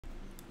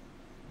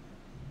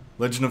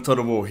Legend of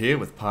Total War here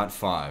with part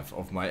 5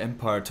 of my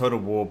Empire Total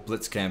War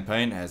Blitz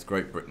Campaign as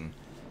Great Britain.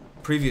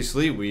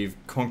 Previously, we've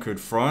conquered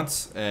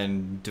France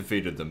and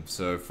defeated them,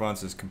 so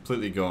France is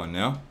completely gone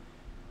now,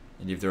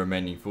 and the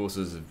remaining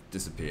forces have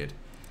disappeared.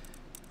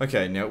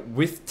 Okay, now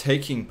with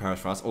taking Paris,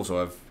 France,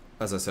 also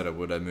as I said I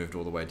would, I moved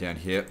all the way down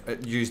here.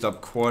 It used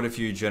up quite a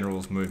few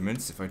generals'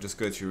 movements. If I just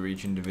go through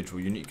each individual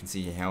unit, you can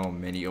see how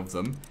many of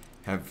them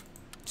have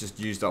just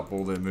used up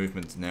all their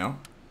movements now.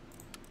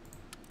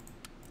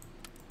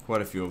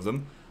 Quite a few of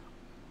them.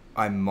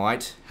 I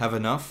might have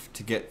enough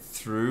to get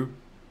through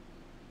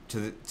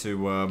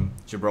to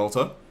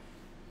Gibraltar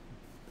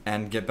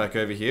and get back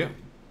over here,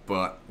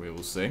 but we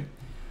will see.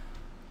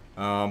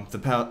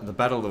 The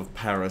Battle of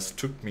Paris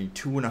took me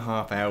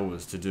 2.5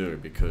 hours to do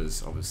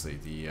because obviously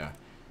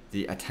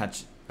the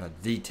attach,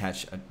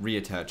 detach,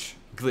 reattach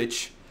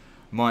glitch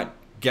might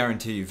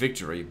guarantee you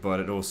victory,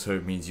 but it also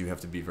means you have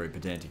to be very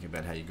pedantic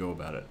about how you go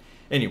about it.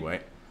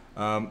 Anyway,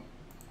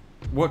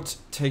 what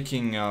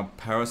taking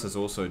Paris has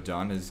also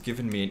done is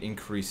given me an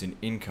increase in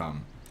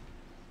income,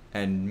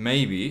 and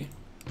maybe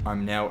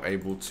I'm now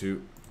able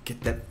to get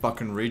that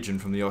fucking region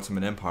from the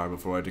Ottoman Empire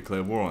before I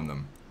declare war on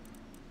them.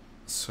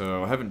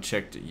 So I haven't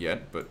checked it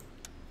yet, but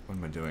what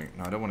am I doing?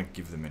 No, I don't want to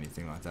give them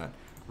anything like that.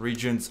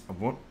 Regions, I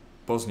want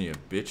Bosnia,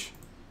 bitch.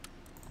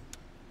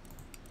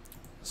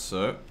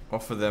 So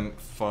offer them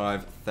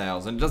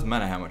 5,000. It doesn't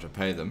matter how much I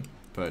pay them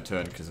per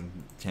turn because I'm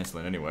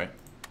cancelling anyway.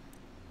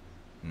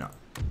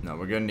 No,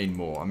 we're going to need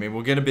more. I mean,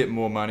 we'll get a bit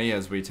more money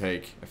as we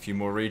take a few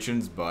more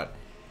regions, but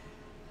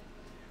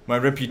my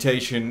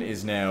reputation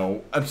is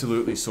now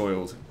absolutely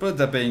soiled. But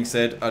that being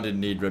said, I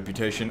didn't need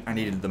reputation, I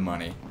needed the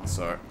money.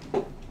 So,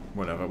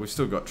 whatever, we've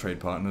still got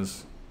trade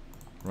partners,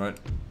 right?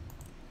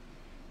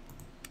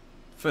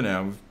 For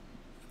now, we've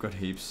got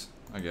heaps,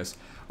 I guess.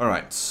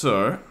 Alright,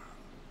 so,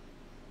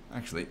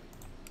 actually,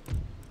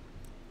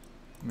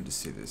 let me just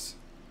see this.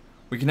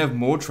 We can have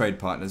more trade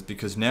partners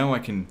because now I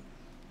can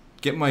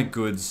get my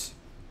goods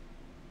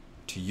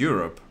to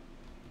Europe,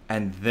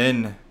 and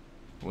then,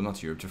 well, not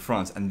to Europe, to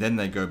France, and then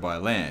they go by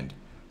land.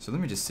 So let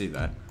me just see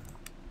that.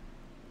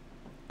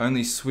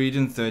 Only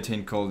Sweden,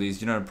 13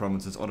 colonies, United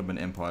Provinces, Ottoman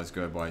Empires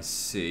go by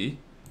sea.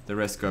 The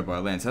rest go by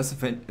land. So that's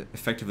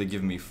effectively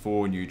given me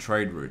 4 new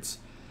trade routes.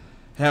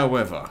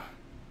 However,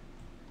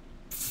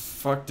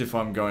 fucked if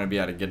I'm going to be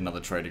able to get another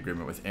trade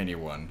agreement with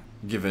anyone,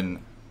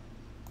 given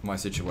my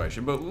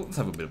situation. But let's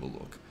have a bit of a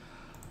look.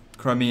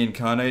 Crimean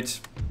Khanate.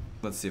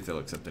 Let's see if they'll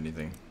accept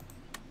anything.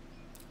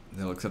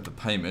 They'll accept a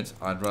payment.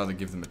 I'd rather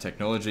give them a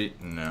technology.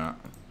 Nah.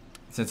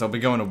 Since I'll be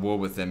going to war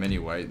with them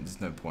anyway,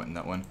 there's no point in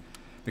that one.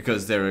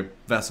 Because they're a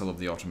vassal of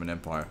the Ottoman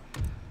Empire.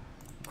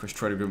 Request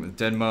trade agreement with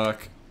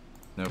Denmark.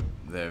 Nope,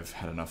 they've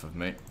had enough of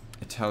me.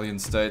 Italian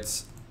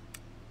states.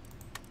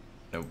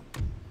 Nope.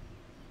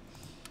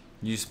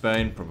 New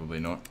Spain,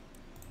 probably not.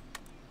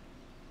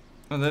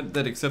 Oh,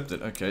 they'd accept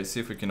it. Okay, see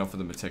if we can offer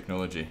them a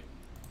technology.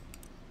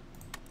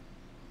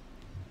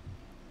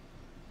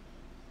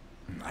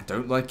 I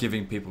don't like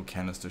giving people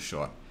canister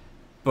shot,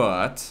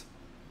 but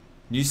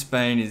New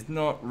Spain is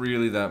not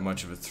really that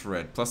much of a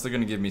threat. Plus they're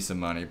going to give me some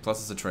money,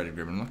 plus it's a trade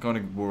agreement. I'm not going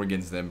to war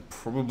against them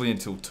probably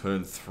until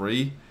turn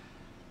 3.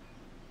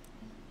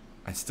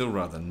 I'd still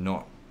rather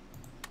not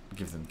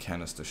give them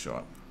canister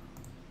shot.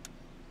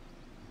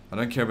 I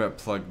don't care about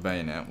plug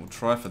bayonet. We'll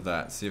try for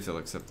that, see if they'll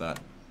accept that.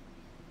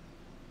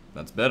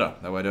 That's better.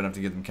 That way I don't have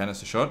to give them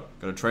canister shot.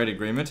 Got a trade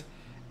agreement,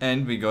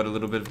 and we got a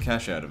little bit of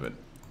cash out of it.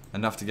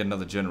 Enough to get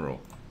another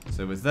general.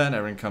 So with that,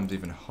 our income's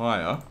even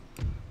higher.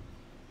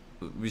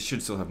 We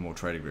should still have more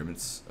trade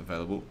agreements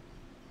available.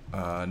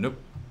 Nope.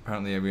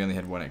 Apparently we only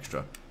had 1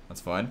 extra.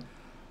 That's fine.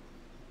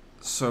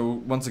 So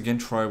once again,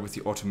 try with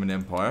the Ottoman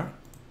Empire.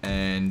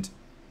 And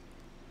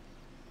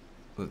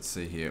let's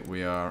see here.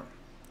 We are,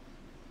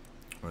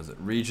 where is it?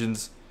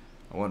 Regions.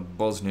 I want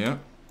Bosnia.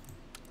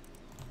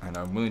 And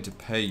I'm willing to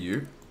pay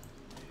you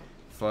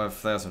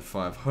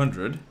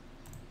 5,500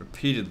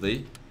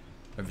 repeatedly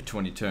over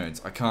 20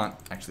 turns. I can't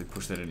actually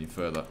push that any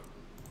further.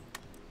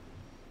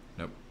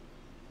 Nope.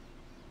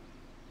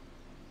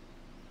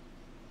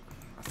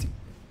 I think,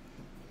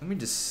 let me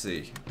just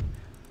see.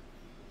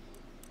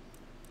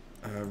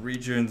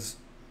 Regions,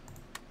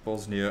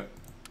 Bosnia,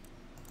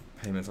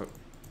 payments.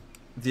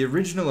 The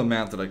original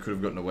amount that I could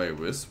have gotten away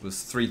with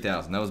was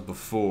 3,000. That was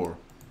before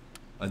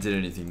I did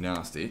anything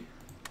nasty.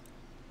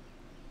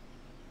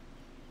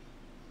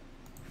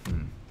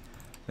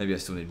 Maybe I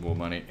still need more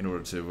money in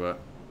order to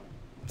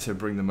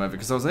bring them over,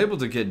 because I was able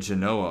to get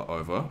Genoa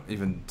over,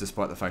 even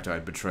despite the fact I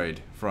had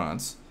betrayed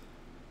France.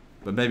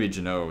 But maybe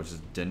Genoa was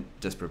just a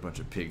desperate bunch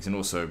of pigs, and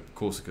also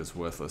Corsica's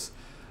worthless.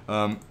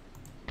 Alright,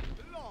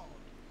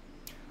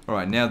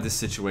 now this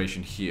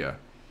situation here.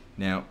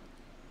 Now,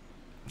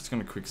 I'm just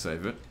going to quick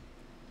save it.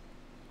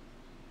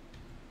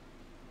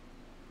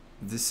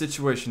 This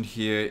situation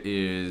here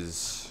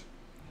is,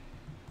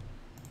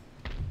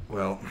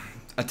 well,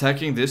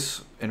 attacking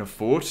this in a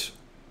fort,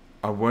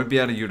 I won't be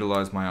able to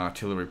utilize my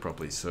artillery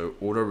properly, so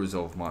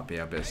auto-resolve might be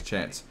our best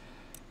chance.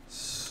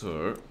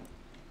 So,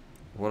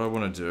 what I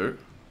want to do,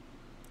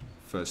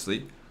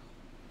 firstly,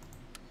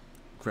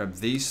 grab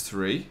these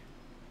 3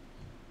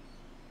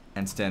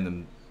 and stand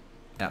them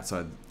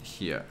outside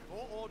here.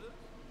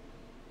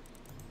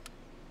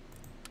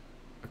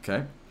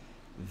 Okay.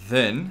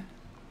 Then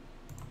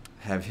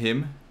have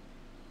him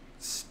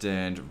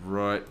stand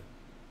right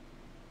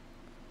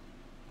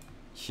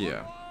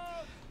here.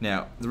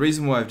 Now, the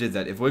reason why I did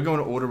that, if we're going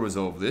to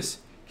auto-resolve this,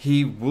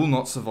 he will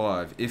not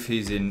survive if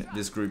he's in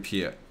this group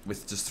here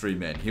with just 3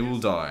 men. He will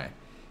die.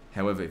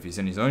 However, if he's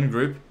in his own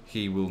group,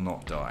 he will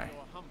not die.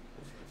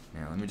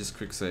 Now, let me just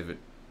quick save it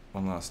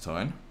one last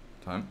time.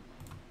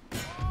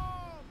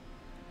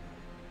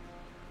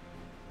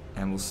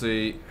 And we'll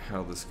see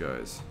how this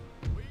goes.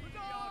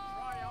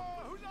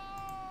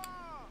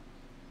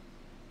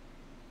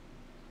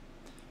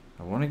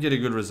 I want to get a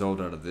good result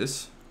out of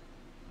this,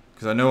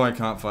 because I know I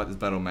can't fight this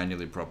battle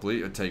manually properly.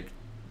 It'd take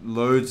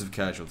loads of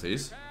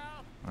casualties.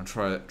 I'll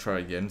try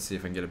again, see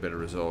if I can get a better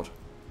result.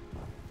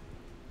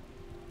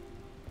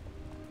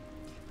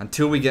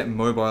 Until we get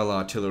mobile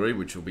artillery,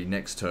 which will be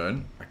next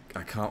turn,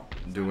 I can't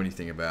do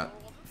anything about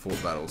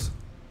fort battles,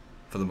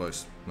 for the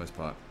most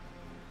part.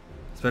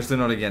 Especially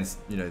not against,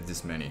 you know,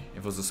 this many. If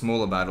it was a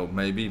smaller battle,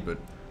 maybe, but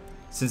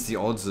since the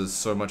odds are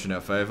so much in our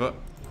favor,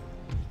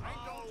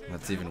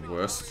 that's even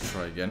worse. Let's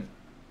try again.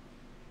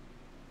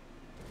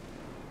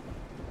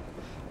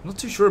 I'm not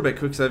too sure about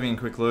quick saving and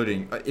quick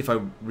loading, if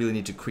I really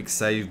need to quick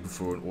save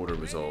before an auto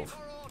resolve.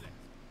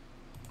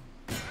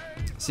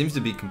 Seems to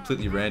be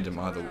completely random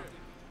either.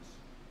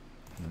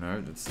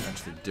 No, that's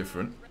actually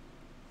different.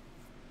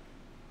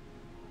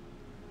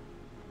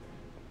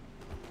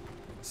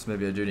 So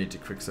maybe I do need to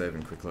quick save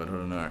and quick load, I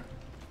don't know.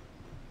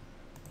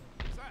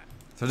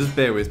 So just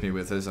bear with me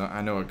with this.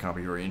 I know it can't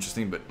be very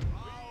interesting, but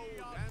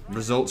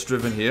results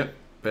driven here.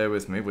 Bear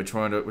with me. We're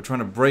trying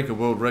to break a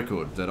world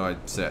record that I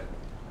set.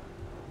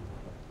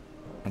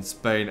 And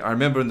Spain, I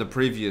remember in the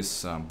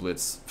previous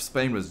Blitz,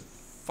 Spain was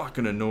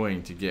fucking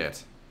annoying to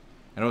get.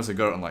 And I also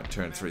got it on like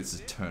turn 3. This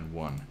is turn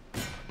 1.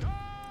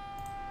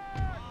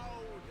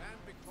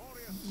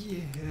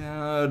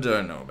 Yeah, I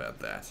don't know about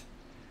that.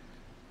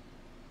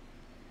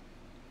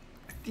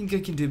 I think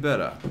I can do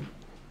better.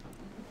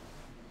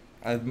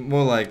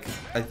 More like,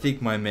 I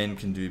think my men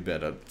can do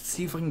better.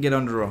 See if I can get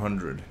under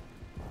 100.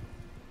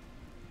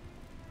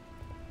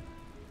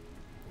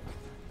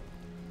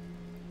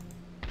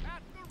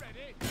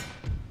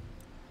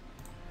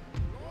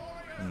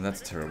 And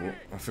that's terrible.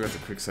 I forgot to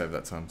quick save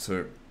that time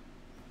too.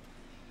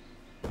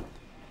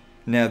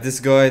 Now this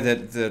guy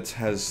that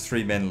has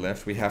 3 men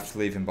left, we have to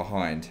leave him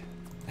behind.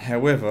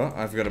 However,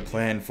 I've got a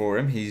plan for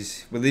him.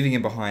 We're leaving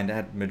him behind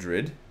at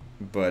Madrid,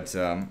 but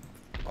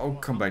I'll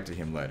come back to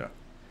him later.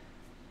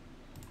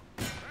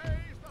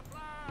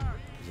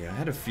 Yeah, I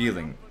had a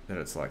feeling that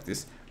it's like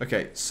this.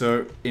 Okay,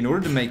 so in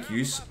order to make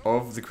use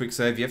of the quick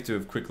save, you have to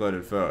have quick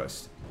loaded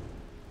first.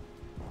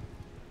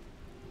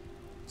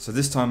 So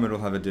this time it'll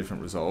have a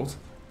different result.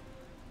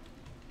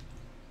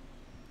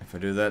 If I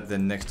do that,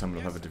 then next time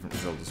it'll have a different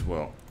result as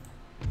well.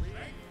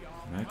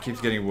 It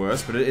keeps getting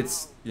worse, but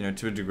it's, you know,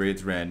 to a degree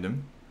it's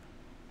random.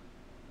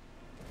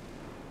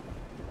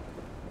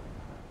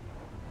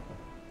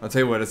 I'll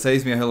tell you what, it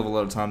saves me a hell of a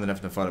lot of time than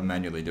having to fight it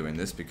manually doing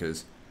this,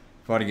 because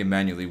fighting it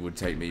manually would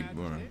take me,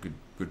 well, a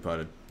good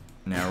part of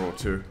an hour or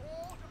 2.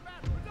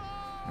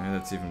 Yeah,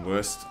 that's even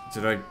worse.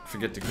 Did I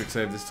forget to quick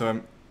save this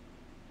time?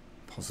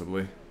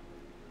 Possibly.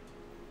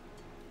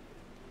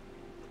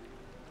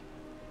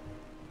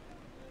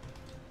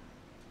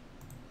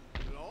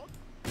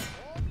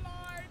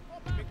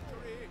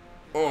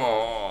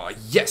 Oh,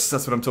 yes,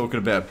 that's what I'm talking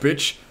about,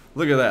 bitch.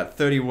 Look at that,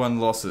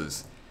 31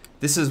 losses.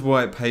 This is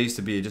why it pays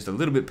to be just a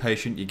little bit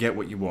patient. You get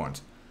what you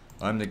want.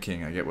 I'm the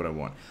king, I get what I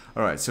want.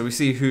 Alright, so we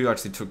see who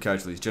actually took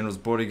casualties. General's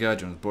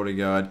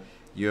bodyguard,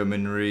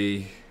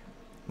 yeomanry,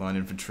 line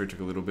infantry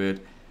took a little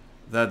bit.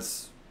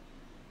 That's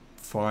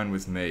fine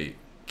with me,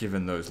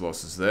 given those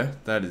losses there.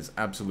 That is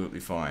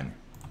absolutely fine.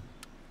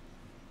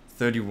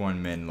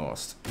 31 men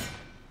lost.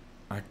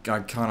 I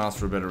can't ask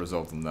for a better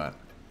result than that.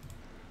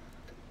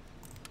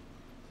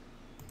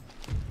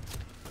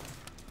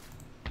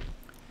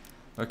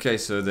 Okay,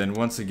 so then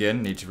once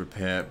again, need to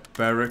repair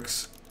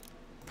barracks,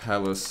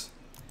 palace,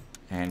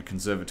 and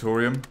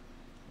conservatorium.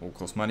 All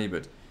cost money,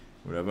 but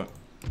whatever.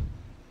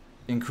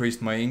 Increased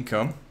my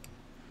income.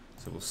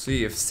 So we'll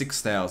see if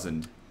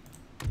 6,000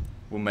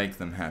 will make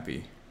them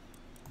happy.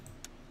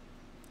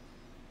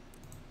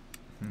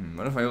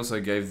 What if I also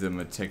gave them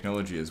a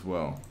technology as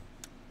well?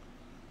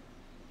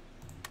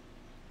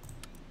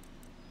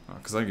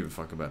 Because I don't give a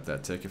fuck about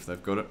that tech if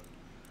they've got it.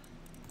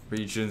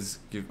 Regions,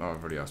 give... Oh,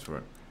 I've already asked for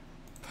it.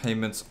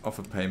 Payments,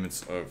 offer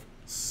payments of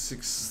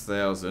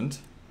 6,000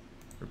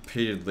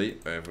 repeatedly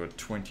over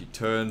 20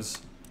 turns.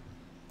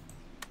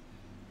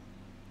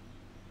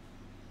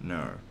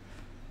 No.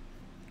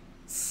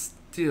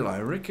 Still, I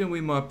reckon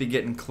we might be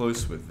getting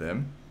close with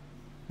them.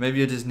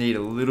 Maybe I just need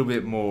a little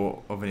bit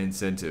more of an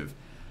incentive.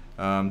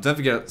 Don't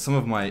forget, some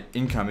of my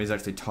income is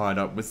actually tied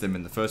up with them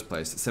in the first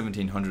place. It's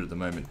 1,700 at the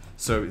moment.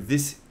 So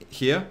this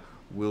here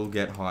will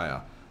get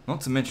higher.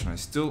 Not to mention, I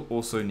still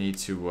also need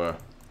to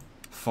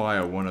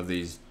fire one of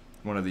these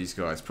one of these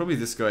guys. Probably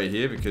this guy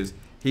here, because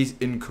he's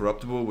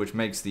incorruptible, which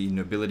makes the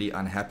nobility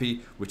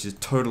unhappy, which is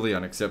totally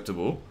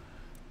unacceptable.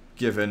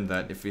 Given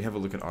that if we have a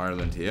look at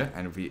Ireland here,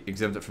 and if we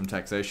exempt it from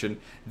taxation,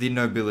 the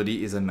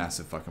nobility is a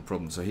massive fucking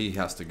problem, so he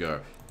has to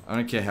go. I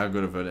don't care how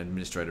good of an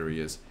administrator he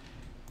is.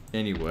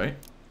 Anyway,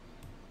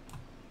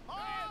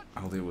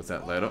 I'll deal with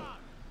that later.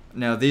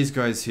 Now these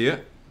guys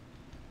here,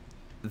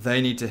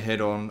 they need to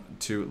head on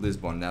to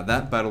Lisbon. Now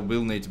that battle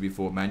will need to be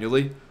fought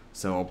manually,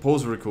 so I'll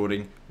pause the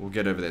recording, we'll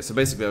get over there. So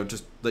basically I'll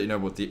just let you know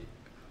what the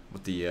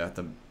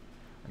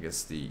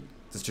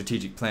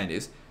strategic plan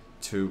is.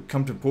 To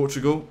come to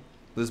Portugal,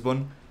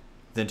 Lisbon,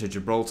 then to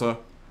Gibraltar.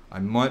 I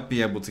might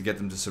be able to get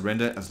them to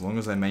surrender as long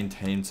as I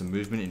maintain some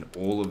movement in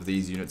all of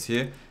these units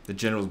here. The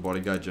general's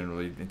bodyguard,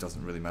 generally, it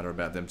doesn't really matter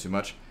about them too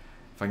much.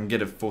 If I can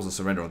get a force of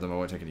surrender on them, I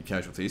won't take any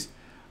casualties.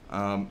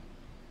 And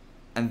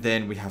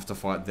then we have to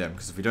fight them,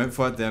 because if we don't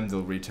fight them,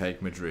 they'll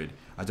retake Madrid.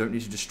 I don't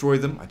need to destroy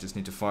them, I just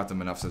need to fight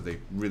them enough so they're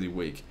really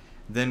weak.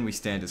 Then we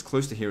stand as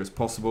close to here as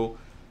possible.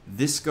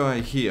 This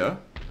guy here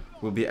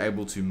will be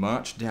able to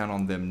march down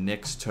on them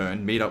next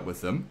turn, meet up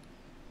with them,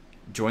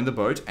 join the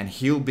boat, and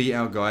he'll be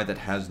our guy that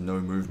has no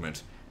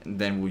movement. And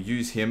then we'll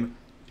use him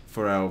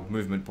for our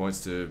movement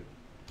points to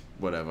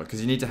whatever,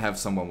 because you need to have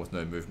someone with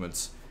no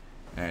movements,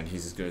 and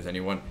he's as good as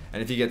anyone.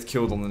 And if he gets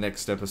killed on the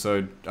next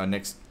episode,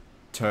 next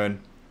turn,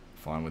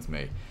 fine with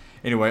me.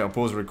 Anyway, I'll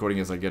pause the recording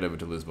as I get over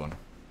to Lisbon.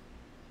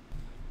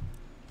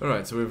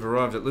 Alright, so we've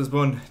arrived at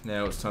Lisbon.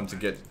 Now it's time to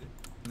get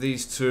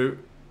these two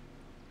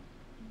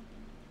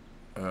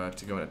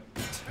to go and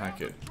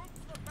attack it.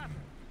 I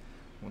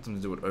want them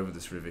to do it over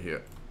this river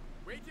here.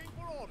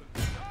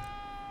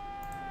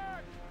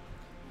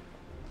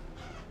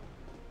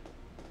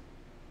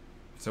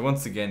 So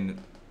once again,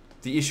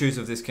 the issues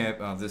of this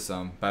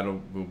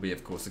battle will be,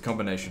 of course, the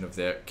combination of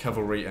their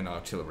cavalry and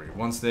artillery.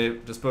 Once they're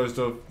disposed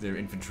of, their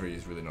infantry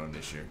is really not an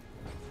issue.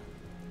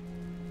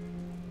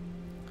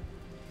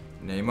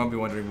 Now you might be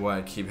wondering why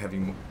I keep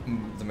having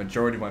the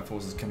majority of my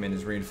forces come in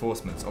as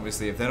reinforcements.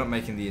 Obviously, if they're not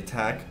making the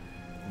attack,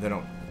 they're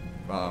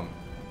not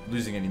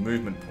losing any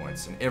movement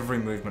points, and every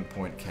movement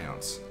point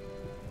counts.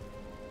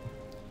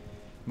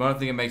 I don't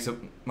think it makes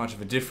much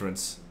of a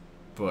difference,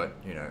 but,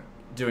 you know,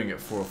 doing it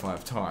 4 or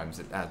 5 times,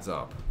 it adds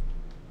up.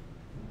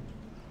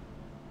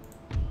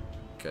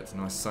 Okay, it's a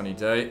nice sunny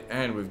day,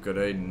 and we've got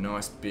a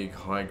nice big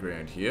high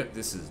ground here.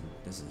 This is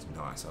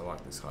nice. I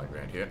like this high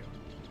ground here.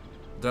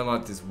 Don't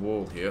like this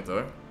wall here,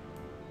 though.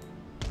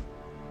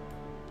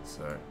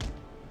 So,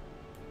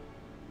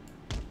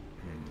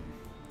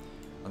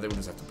 I think we'll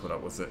just have to put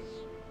up with it.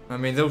 I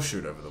mean, they'll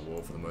shoot over the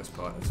wall for the most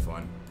part. It's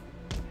fine.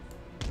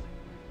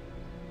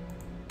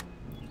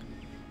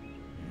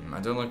 I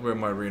don't like where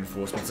my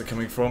reinforcements are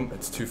coming from.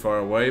 It's too far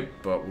away,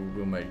 but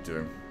we'll make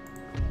do.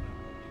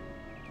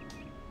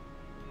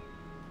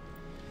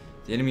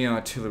 The enemy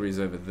artillery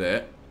is over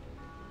there.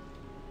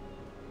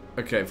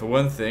 Okay, for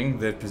one thing,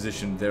 they've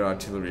positioned their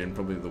artillery in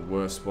probably the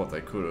worst spot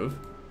they could have.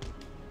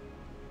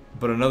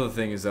 But another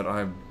thing is that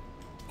I'm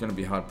going to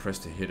be hard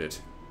pressed to hit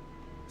it.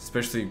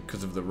 Especially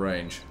because of the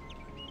range.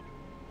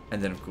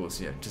 And then, of course,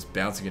 yeah, just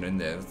bouncing it in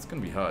there, it's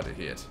going to be hard to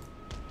hit.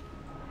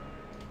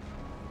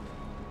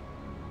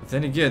 But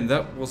then again,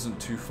 that wasn't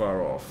too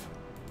far off.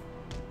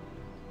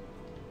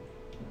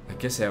 I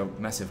guess our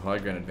massive high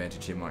ground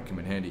advantage here might come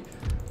in handy.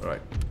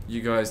 Alright,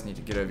 you guys need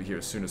to get over here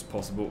as soon as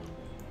possible.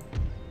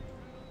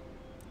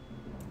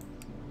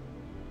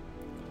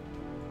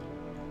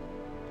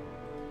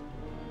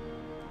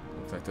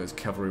 Looks like those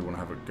cavalry want to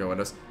have a go at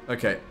us.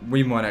 Okay,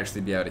 we might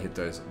actually be able to hit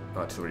those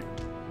artillery.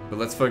 But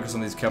let's focus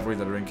on these cavalry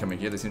that are incoming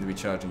here. They seem to be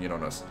charging in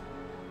on us.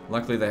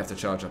 Luckily, they have to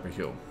charge up a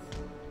hill.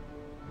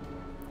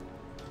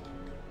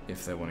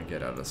 If they want to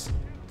get at us.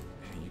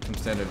 You come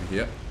stand over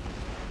here.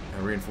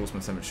 Our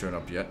reinforcements haven't shown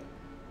up yet.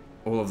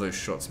 All of those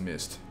shots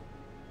missed.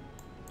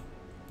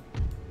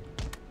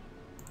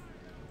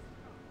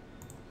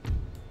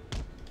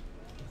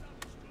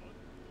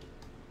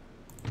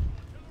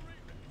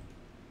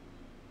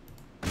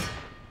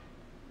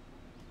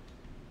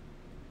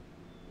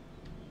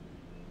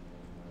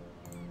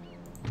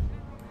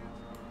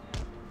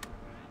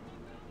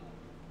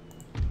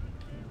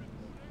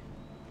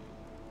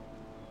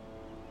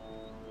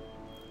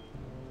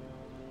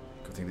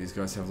 I think these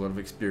guys have a lot of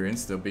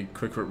experience. They'll be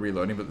quicker at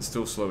reloading, but they're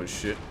still slow as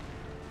shit.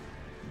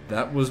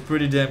 That was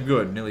pretty damn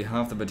good. Nearly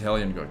half the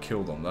battalion got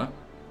killed on that.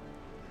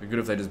 It'd be good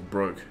if they just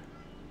broke.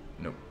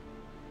 Nope.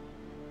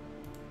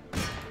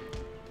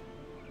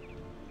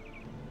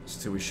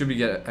 So we should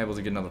be able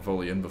to get another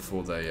volley in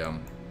before they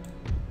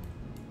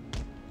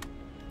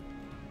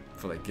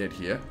get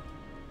here.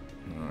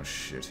 Oh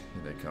shit!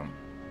 Here they come.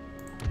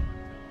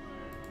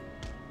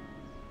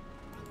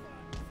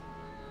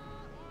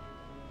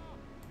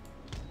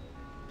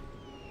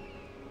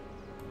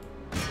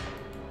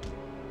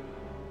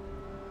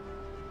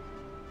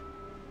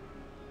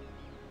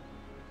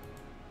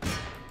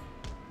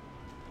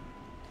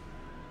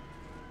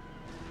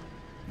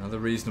 Another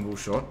reasonable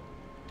shot.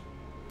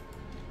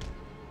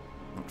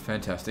 Not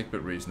fantastic,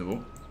 but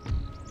reasonable.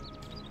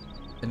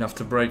 Enough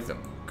to break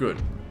them.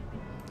 Good.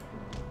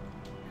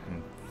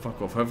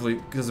 Fuck off. Hopefully,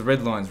 because the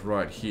red line's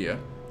right here.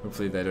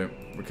 Hopefully they don't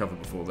recover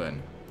before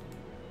then.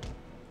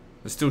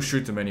 But still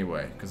shoot them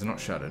anyway, because they're not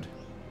shattered.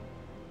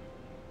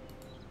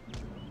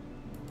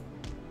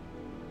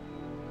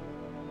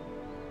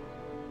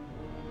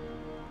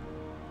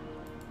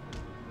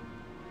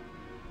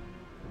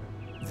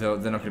 They're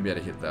not going to be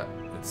able to hit that.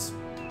 It's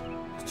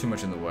too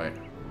much in the way.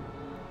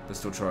 They'll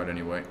still try it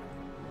anyway.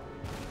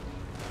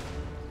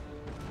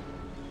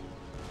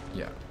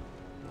 Yeah.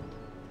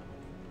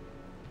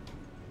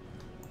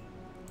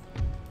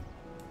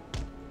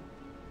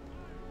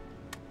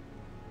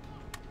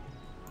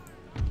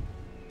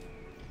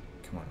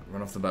 Come on,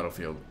 run off the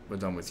battlefield. We're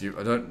done with you.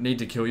 I don't need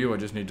to kill you, I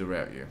just need to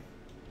rout you.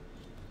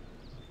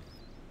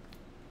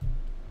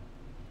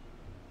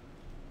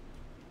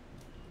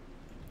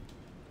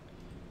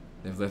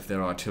 They've left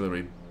their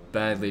artillery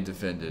badly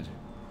defended.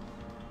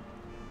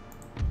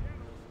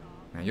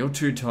 Now you're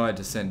too tired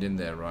to send in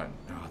there, right?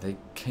 Oh, they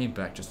came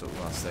back just at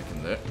the last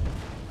second there.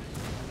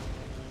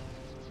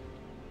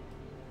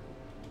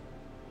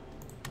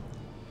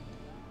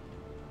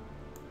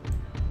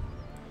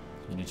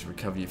 You need to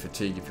recover your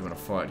fatigue if you want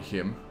to fight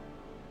him.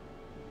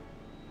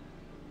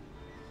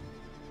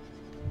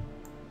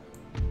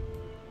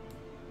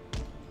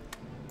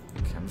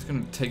 Okay, I'm just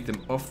going to take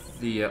them off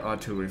the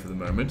artillery for the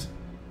moment.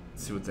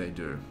 See what they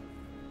do.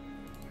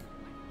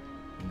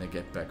 And they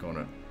get back on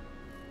it.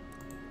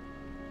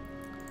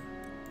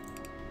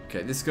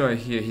 Okay, this guy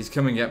here, he's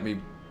coming at me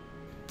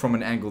from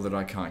an angle that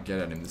I can't get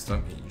at him this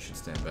time. Yeah, you should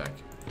stand back.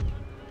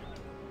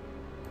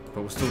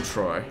 But we'll still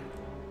try.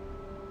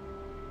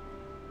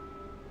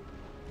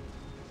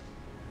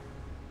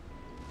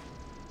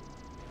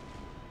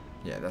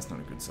 Yeah, that's not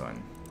a good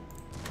sign.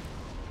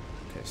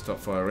 Okay, stop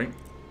firing.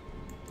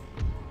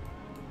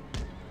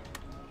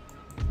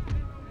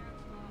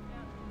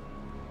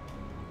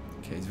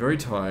 Okay, he's very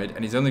tired,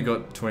 and he's only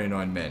got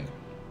 29 men.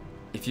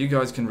 If you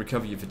guys can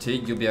recover your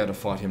fatigue, you'll be able to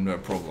fight him no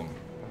problem.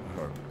 I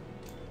hope.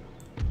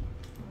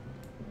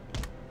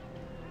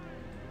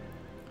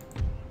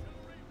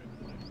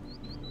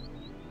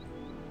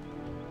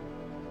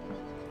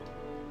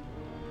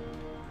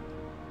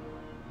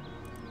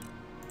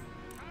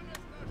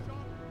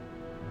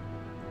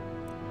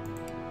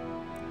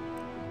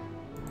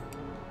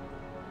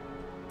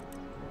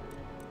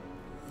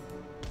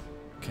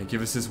 Okay,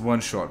 give us this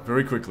one shot,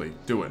 very quickly.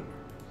 Do it.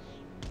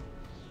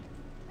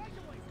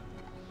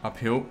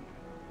 Uphill.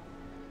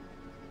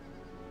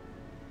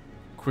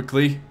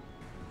 Quickly.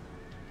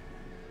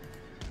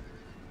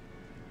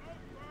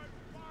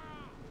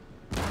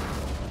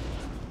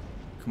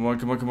 Come on,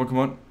 come on, come on, come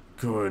on.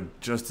 Good.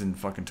 Just in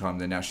fucking time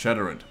there. Now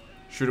shatter it.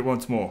 Shoot it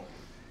once more.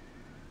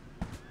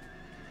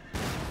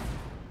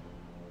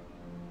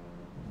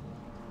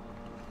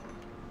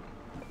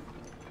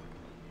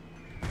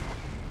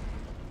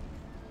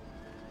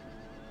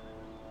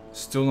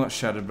 Still not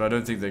shattered, but I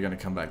don't think they're going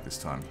to come back this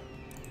time.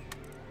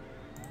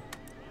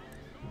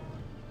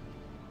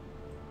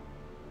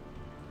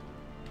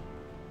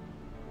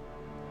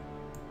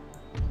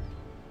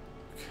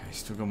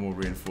 Still got more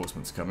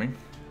reinforcements coming.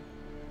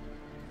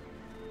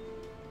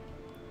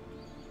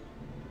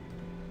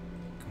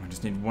 Come on,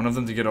 just need one of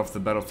them to get off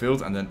the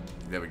battlefield, and then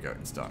there we go,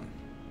 it's done.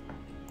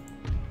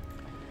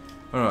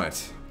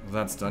 Alright, well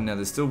that's done. Now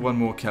there's still one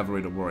more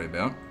cavalry to worry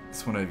about.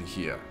 This one over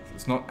here.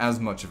 It's not as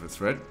much of a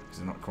threat, because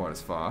they're not quite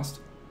as fast.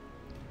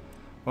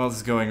 While this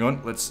is going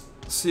on, let's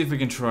see if we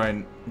can try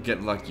and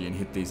get lucky and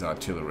hit these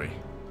artillery.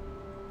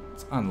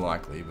 It's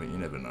unlikely, but you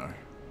never know.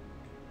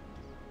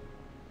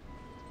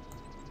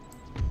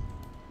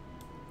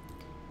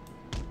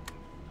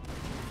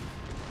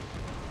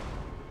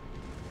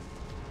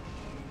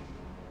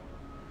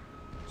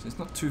 It's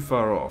not too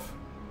far off.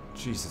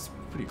 Jeez, it's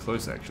pretty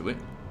close actually.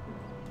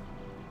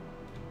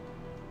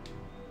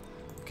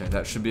 Okay,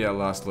 that should be our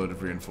last load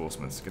of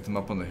reinforcements. Get them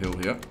up on the hill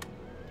here.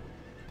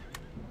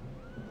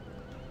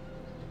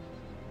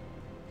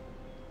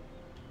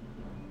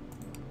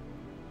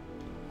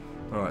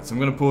 Alright, so I'm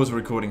going to pause the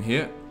recording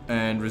here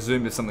and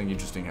resume if something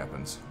interesting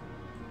happens.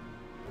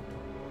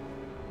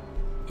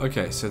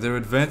 Okay, so they're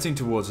advancing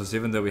towards us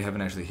even though we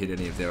haven't actually hit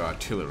any of their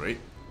artillery.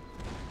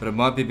 But it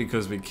might be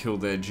because we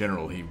killed their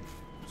general. He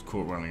was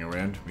caught running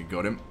around. We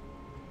got him.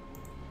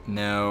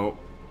 Now,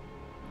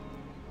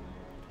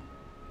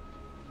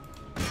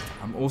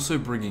 I'm also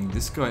bringing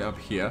this guy up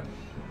here.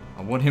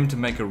 I want him to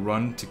make a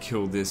run to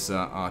kill this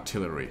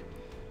artillery.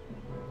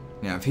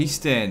 Now, if he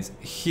stands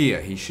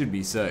here, he should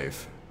be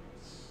safe.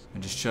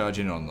 And just charge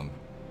in on them.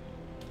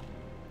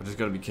 I just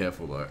got to be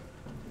careful though,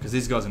 because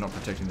these guys are not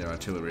protecting their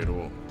artillery at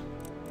all.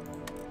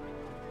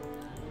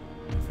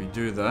 If we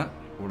do that,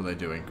 what are they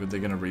doing? Good, they're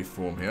going to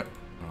reform here.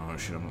 Oh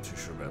shit, I'm not too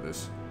sure about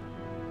this.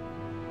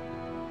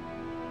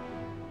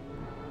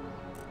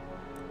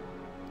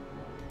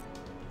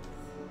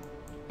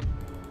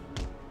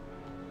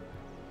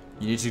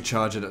 You need to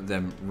charge it at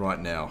them right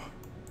now.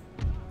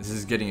 This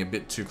is getting a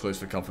bit too close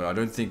for comfort. I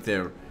don't think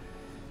they're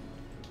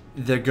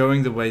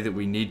going the way that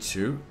we need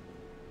to.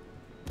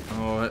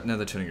 Oh, now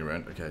they're turning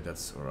around. Okay,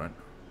 that's alright.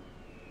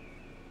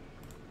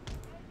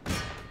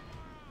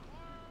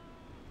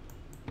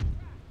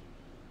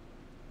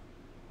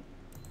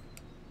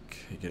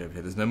 get over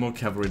here. There's no more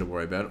cavalry to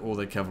worry about. All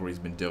their cavalry's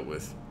been dealt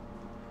with.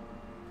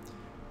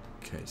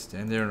 Okay,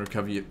 stand there and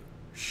recover your...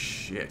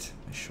 Shit,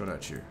 they shot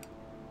at you.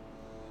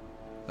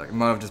 Like, it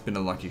might have just been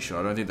a lucky shot.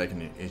 I don't think they can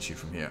hit you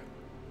from here.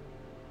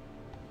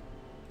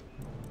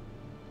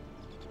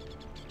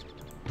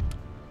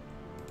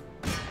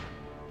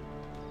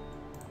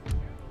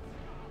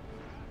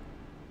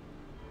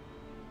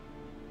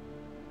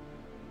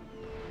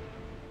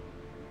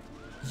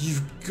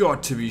 You've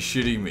got to be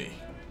shitting me.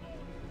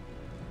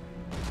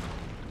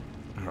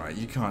 Alright,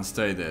 you can't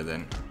stay there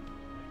then.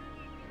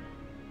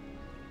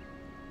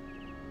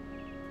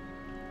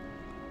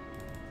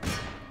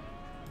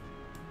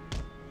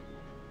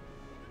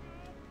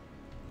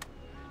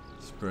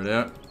 Spread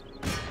out.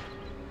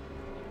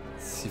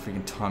 Let's see if we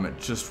can time it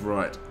just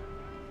right.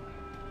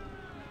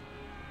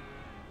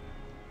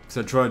 Because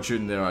I tried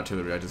shooting their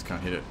artillery, I just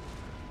can't hit it.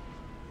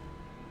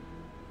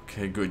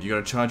 Okay, good. You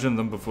gotta charge on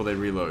them before they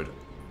reload.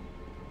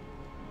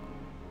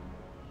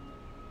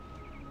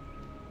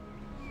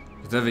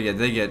 Because don't forget,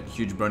 they get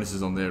huge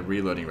bonuses on their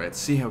reloading rate.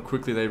 See how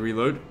quickly they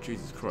reload?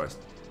 Jesus Christ.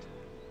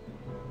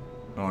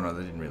 Oh no,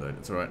 they didn't reload.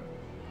 It's alright.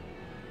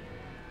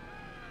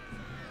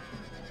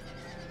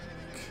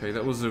 Okay,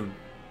 that was a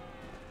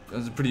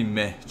pretty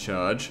meh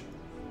charge.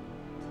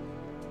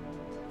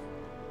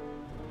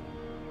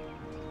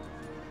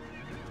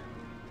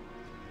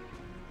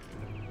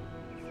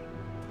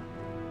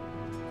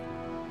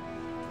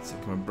 So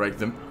come on, break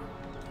them.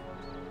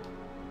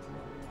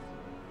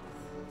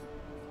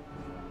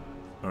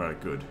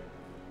 Alright, good.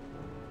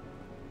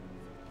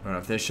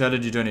 Alright, if they're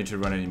shattered, you don't need to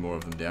run any more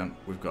of them down.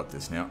 We've got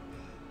this now.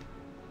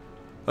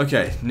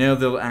 Okay, now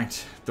they'll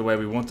act the way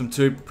we want them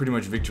to. Pretty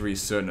much victory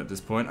is certain at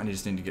this point. I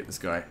just need to get this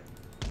guy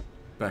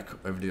back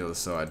over to the other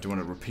side. Do you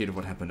want a repeat of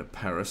what happened at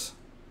Paris?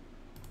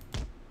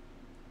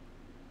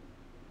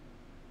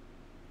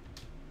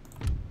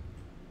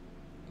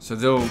 So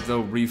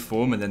they'll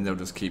reform and then they'll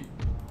just keep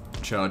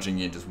charging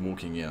in, just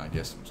walking in, I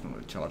guess. It's not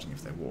really charging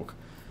if they walk.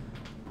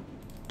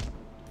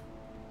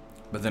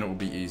 But then it will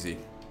be easy.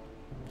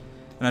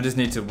 And I just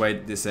need to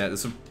wait this out.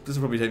 This will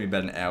probably take me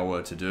about an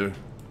hour to do.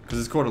 Because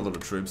there's quite a lot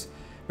of troops.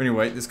 But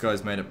anyway, this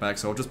guy's made it back,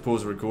 so I'll just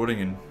pause the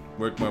recording and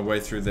work my way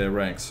through their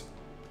ranks.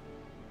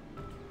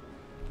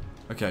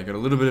 Okay, got a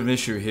little bit of an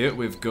issue here.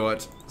 We've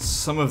got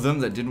some of them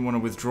that didn't want to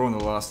withdraw in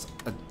the last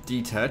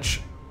detach.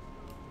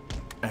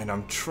 And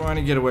I'm trying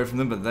to get away from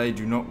them, but they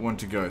do not want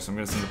to go. So I'm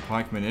going to send the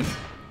pikemen in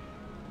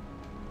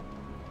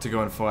to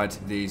go and fight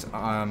these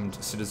armed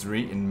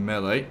citizenry in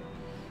melee.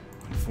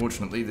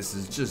 Unfortunately, this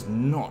is just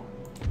not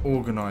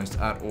organized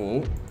at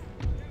all.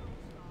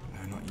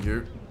 No, not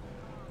you.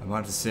 I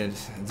might have said,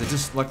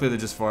 luckily they're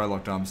just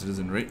fire-locked armed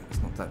citizenry.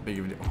 It's not that big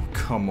of a deal. Oh,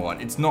 come on.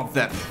 It's not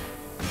that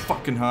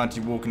fucking hard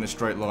to walk in a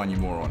straight line, you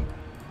moron.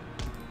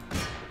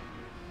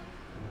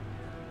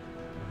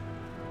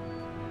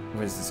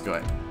 Where's this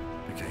guy?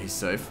 Okay, he's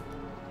safe.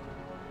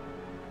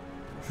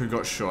 Who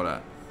got shot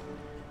at?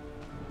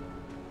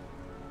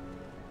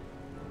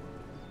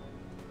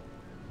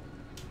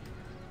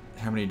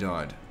 How many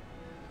died?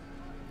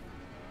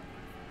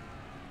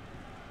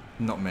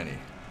 Not many.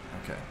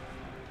 Okay.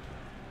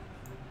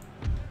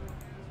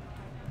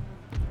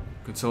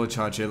 Good solid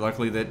charge here.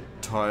 Luckily they're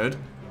tired.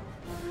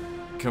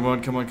 Come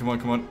on, come on, come on,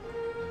 come on.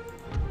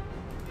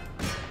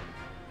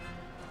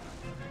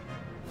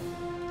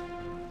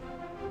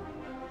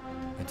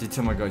 I did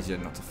tell my guys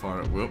yet not to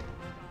fire at will.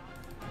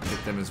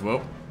 Hit them as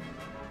well.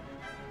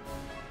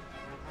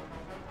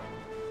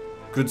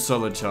 Good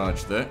solid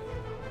charge there.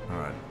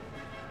 Alright.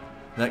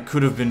 That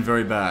could have been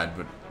very bad,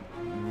 but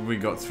we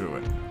got through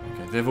it.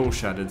 Okay, they've all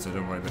shattered, so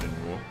don't worry about it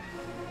anymore.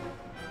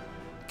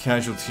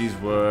 Casualties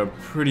were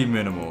pretty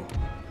minimal.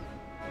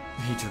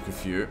 He took a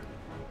few,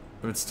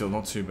 but still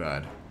not too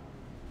bad.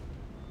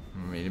 I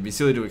mean, it'd be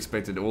silly to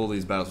expect that all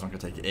these battles are not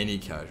going to take any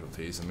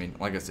casualties. I mean,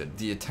 like I said,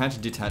 the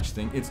attach-detach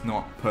thing, it's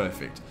not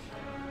perfect.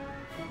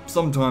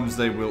 Sometimes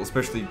they will,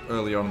 especially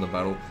early on in the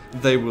battle,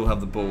 they will have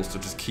the balls to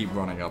just keep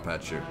running up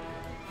at you.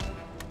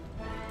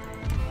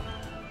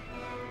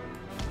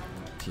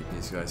 Keep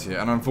these guys here.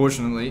 And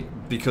unfortunately,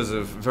 because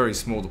of very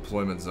small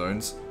deployment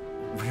zones,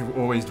 we're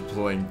always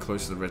deploying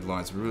close to the red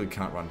line, so we really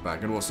can't run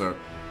back. And also,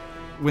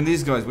 when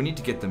these guys, we need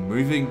to get them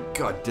moving.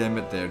 God damn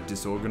it, they're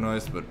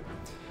disorganized, but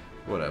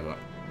whatever.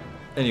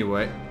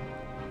 Anyway,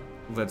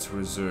 let's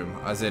resume.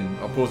 As in,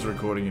 I'll pause the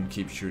recording and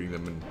keep shooting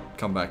them and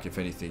come back if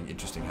anything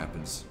interesting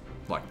happens.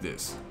 Like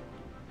this.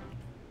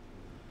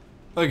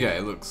 Okay,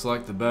 looks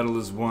like the battle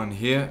is won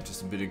here.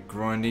 Just a bit of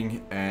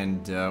grinding,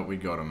 and we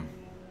got them.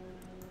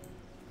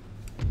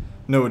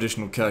 No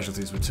additional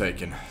casualties were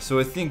taken. So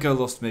I think I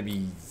lost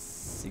maybe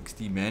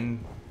 60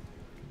 men.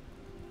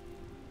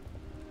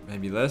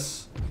 Maybe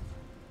less.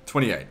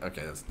 28.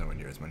 Okay, that's nowhere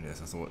near as many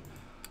as I thought.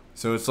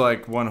 So it's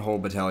like one whole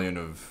battalion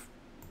of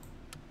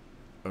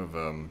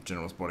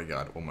General's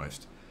Bodyguard,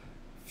 almost.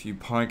 A few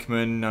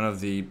pikemen, none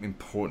of the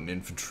important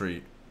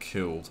infantry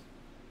killed.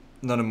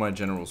 None of my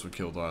generals were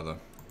killed either.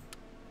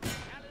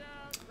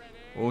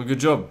 All a good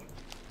job.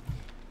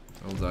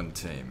 Well done,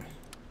 team.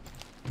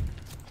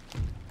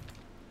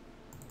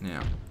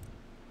 Now,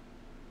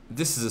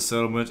 This is a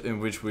settlement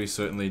in which we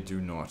certainly do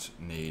not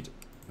need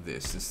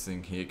this. This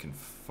thing here can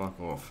fuck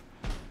off.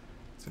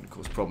 It's going to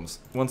cause problems.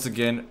 Once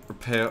again,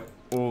 repair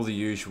all the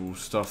usual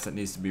stuff that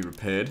needs to be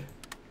repaired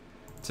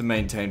to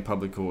maintain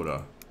public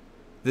order.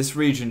 This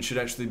region should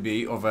actually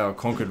be, of our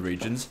conquered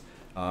regions,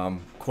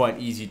 quite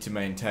easy to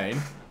maintain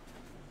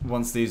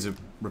once these are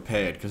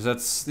repaired,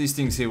 because these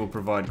things here will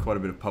provide quite a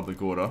bit of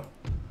public order.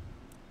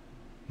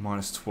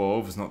 Minus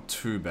 12 is not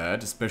too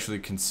bad, especially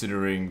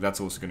considering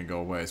that's also going to go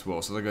away as well.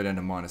 So they'll go down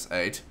to minus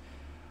 8.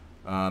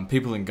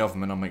 People in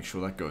government, I'll make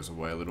sure that goes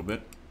away a little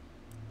bit.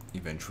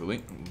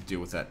 Eventually. We'll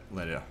deal with that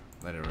later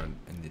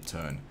in the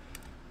turn.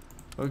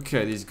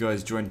 Okay, these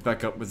guys joined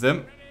back up with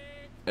them.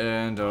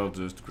 And I'll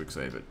just quick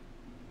save it.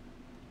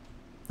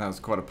 That was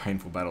quite a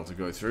painful battle to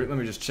go through. Let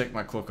me just check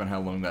my clock on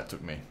how long that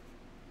took me.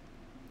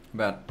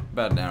 About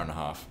an hour and a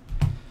half.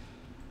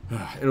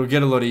 It'll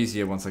get a lot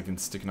easier once I can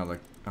stick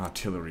another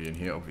artillery in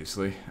here,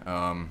 obviously.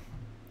 I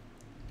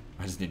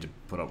just need to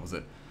put up with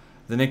it.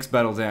 The next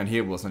battle down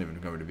here, well, it's not even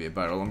going to be a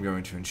battle. I'm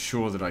going to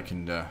ensure that I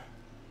can, well,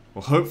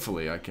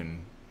 hopefully I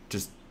can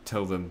just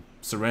tell them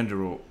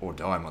surrender or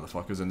die,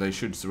 motherfuckers, and they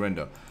should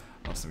surrender.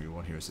 Last thing we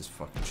want here is this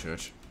fucking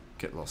church.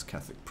 Get lost,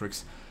 Catholic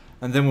pricks.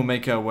 And then we'll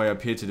make our way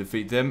up here to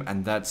defeat them,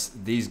 and that's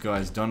these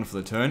guys done for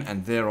the turn,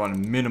 and they're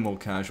on minimal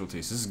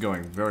casualties. This is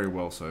going very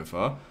well so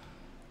far,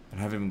 and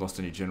I haven't even lost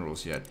any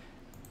generals yet.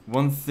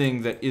 One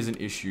thing that is an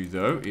issue,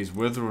 though, is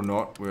whether or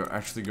not we're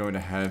actually going to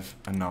have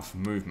enough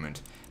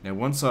movement. Now,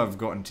 once I've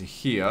gotten to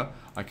here,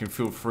 I can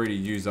feel free to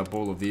use up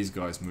all of these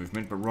guys'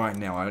 movement, but right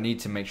now I need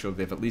to make sure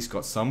they've at least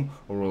got some,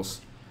 or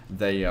else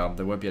they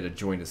won't be able to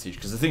join the siege.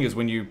 Because the thing is,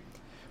 when you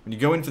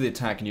go in for the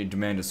attack and you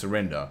demand a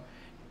surrender,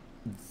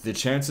 the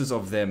chances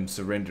of them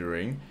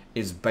surrendering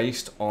is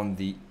based on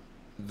the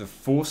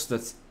force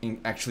that's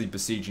actually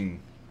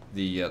besieging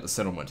the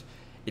settlement.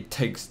 It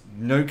takes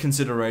no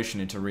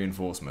consideration into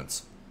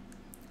reinforcements.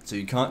 So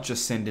you can't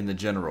just send in the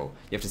general.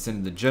 You have to send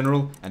in the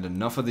general and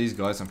enough of these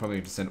guys. I'm probably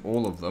going to send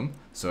all of them,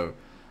 so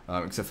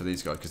except for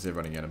these guys because they're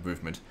running out of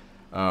movement,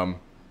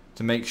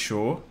 to make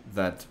sure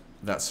that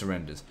that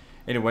surrenders.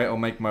 Anyway, I'll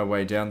make my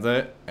way down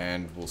there,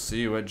 and we'll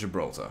see you at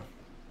Gibraltar.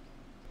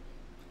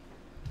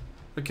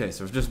 Okay,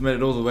 so I've just made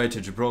it all the way to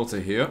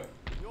Gibraltar here.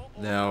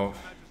 Now,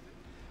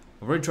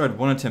 I've already tried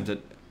one attempt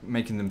at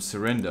making them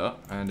surrender,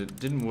 and it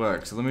didn't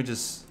work. So let me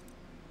just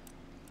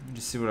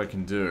see what I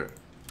can do.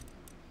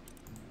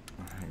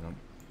 Oh, hang on.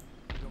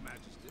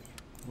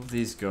 All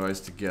these guys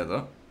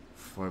together.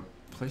 If I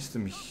place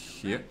them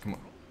here, come on.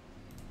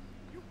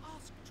 You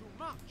ask too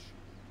much.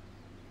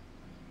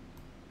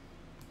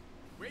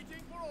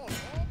 Waiting for all.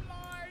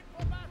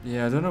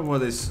 Yeah, I don't know why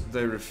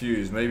they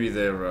refuse. Maybe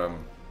they're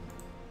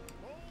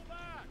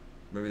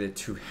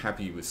too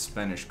happy with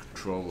Spanish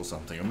control or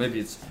something, or maybe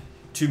it's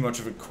too much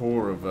of a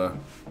core of the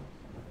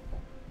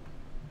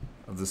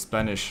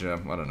Spanish. I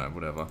don't know,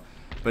 whatever.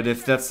 But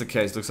if that's the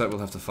case, looks like we'll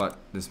have to fight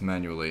this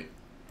manually.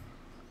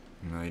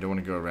 No, you don't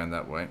want to go around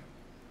that way.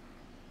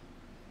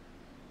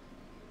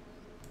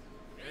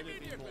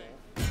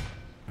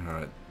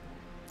 Alright.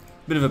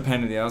 Bit of a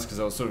pain in the ass because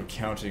I was sort of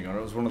counting on it.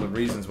 It was one of the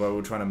reasons why we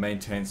were trying to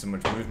maintain so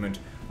much movement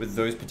with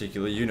those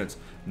particular units.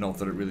 Not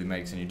that it really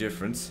makes any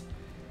difference.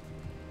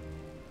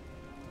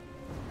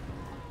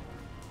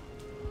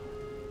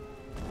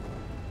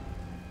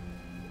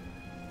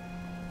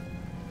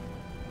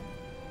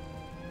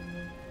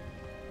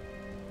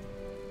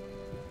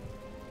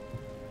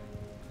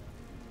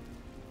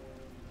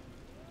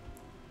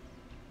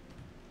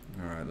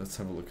 Alright, let's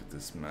have a look at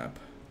this map.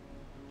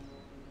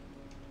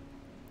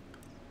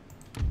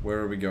 Where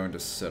are we going to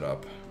set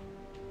up?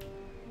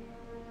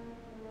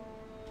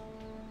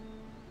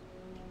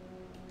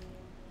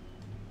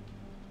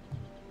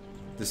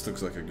 This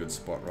looks like a good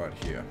spot right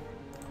here.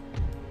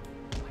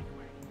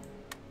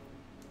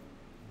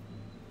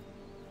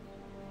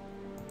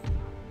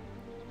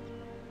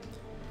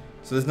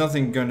 So there's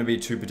nothing going to be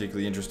too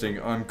particularly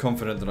interesting. I'm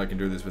confident that I can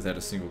do this without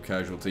a single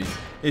casualty.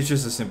 It's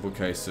just a simple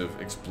case of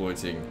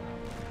exploiting,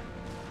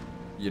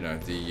 you know,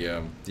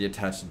 the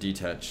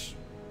attach-detach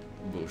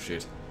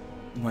bullshit.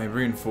 My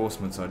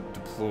reinforcements are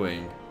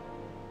deploying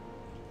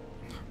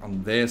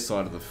on their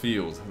side of the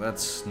field.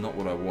 That's not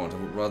what I want. I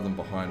would rather them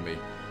behind me.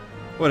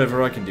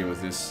 Whatever, I can deal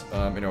with this.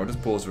 You know, I'll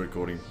just pause the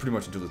recording pretty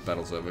much until this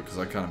battle's over, because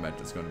I can't imagine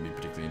it's going to be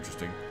particularly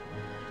interesting.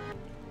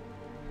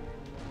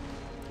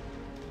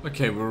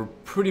 Okay, we're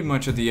pretty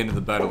much at the end of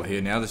the battle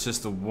here now. There's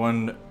just the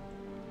one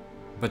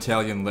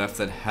battalion left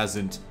that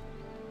hasn't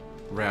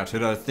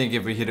routed. I think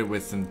if we hit it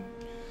with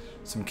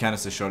some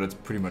canister shot, it's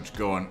pretty much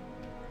gone.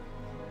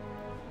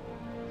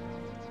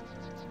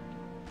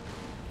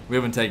 We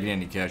haven't taken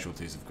any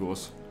casualties, of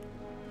course.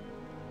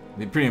 It'd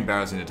be pretty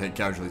embarrassing to take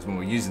casualties when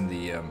we're using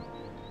the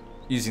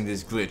using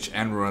this glitch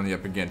and we're only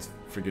up against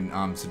friggin'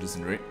 armed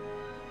citizenry.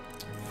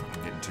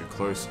 Fucking getting too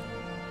close.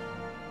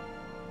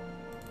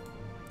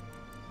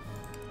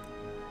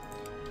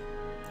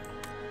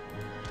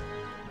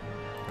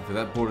 Okay,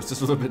 that bought us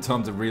just a little bit of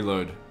time to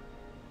reload.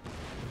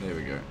 There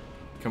we go.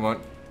 Come on,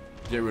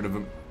 get rid of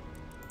them.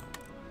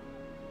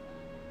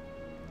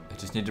 I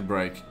just need to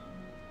break.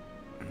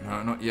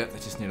 No, not yet. They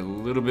just need a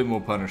little bit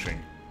more punishing.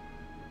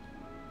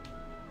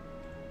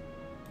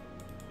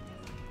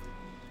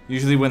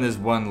 Usually when there's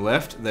one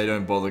left, they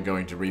don't bother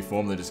going to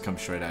reform. They just come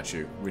straight at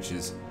you, which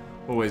is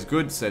always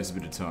good. Saves a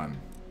bit of time.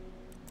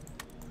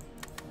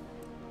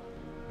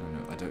 No,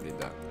 I don't need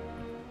that.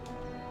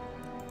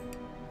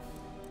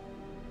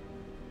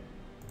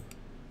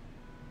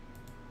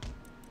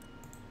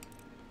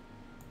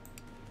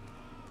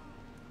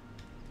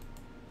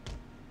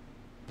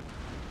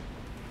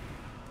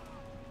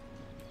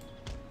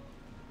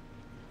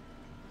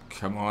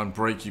 Come on,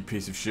 break, you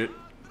piece of shit.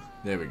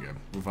 There we go.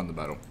 We've won the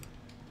battle.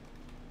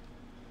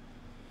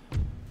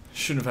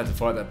 Shouldn't have had to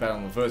fight that battle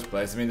in the first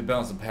place. I mean, the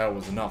balance of power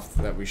was enough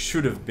that we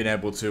should have been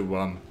able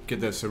to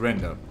get their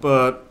surrender.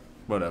 But,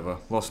 whatever.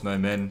 Lost no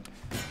men.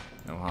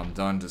 No harm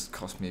done. Just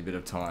cost me a bit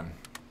of time.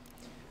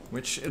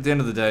 Which, at the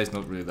end of the day, is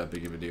not really that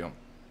big of a deal.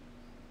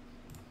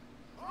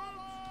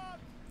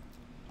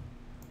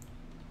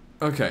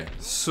 Okay,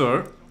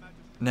 so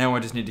now I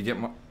just need to get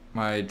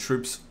my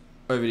troops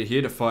over to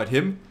here to fight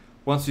him.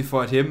 Once we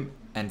fight him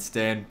and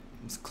stand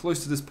as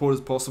close to this port as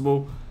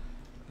possible,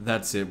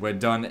 that's it. We're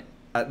done,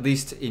 at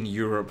least in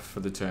Europe,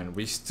 for the turn.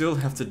 We still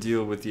have to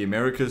deal with the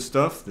Americas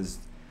stuff. There's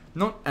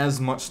not as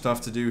much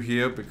stuff to do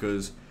here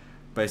because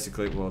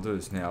basically, well, I'll do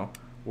this now.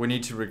 We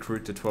need to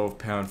recruit the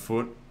 12-pound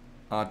foot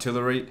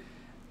artillery.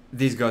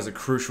 These guys are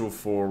crucial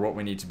for what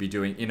we need to be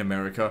doing in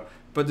America,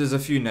 but there's a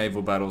few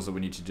naval battles that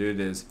we need to do.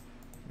 There's,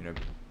 you know,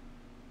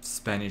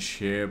 Spanish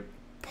here,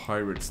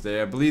 pirates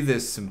there. I believe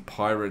there's some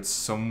pirates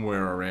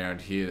somewhere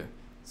around here.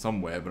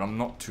 Somewhere, but I'm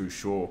not too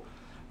sure.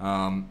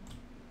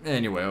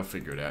 Anyway, I'll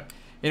figure it out.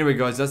 Anyway,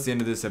 guys, that's the end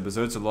of this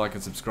episode, so like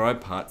and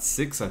subscribe. Part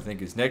 6, I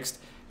think, is next.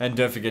 And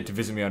don't forget to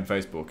visit me on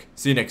Facebook.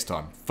 See you next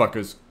time,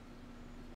 fuckers.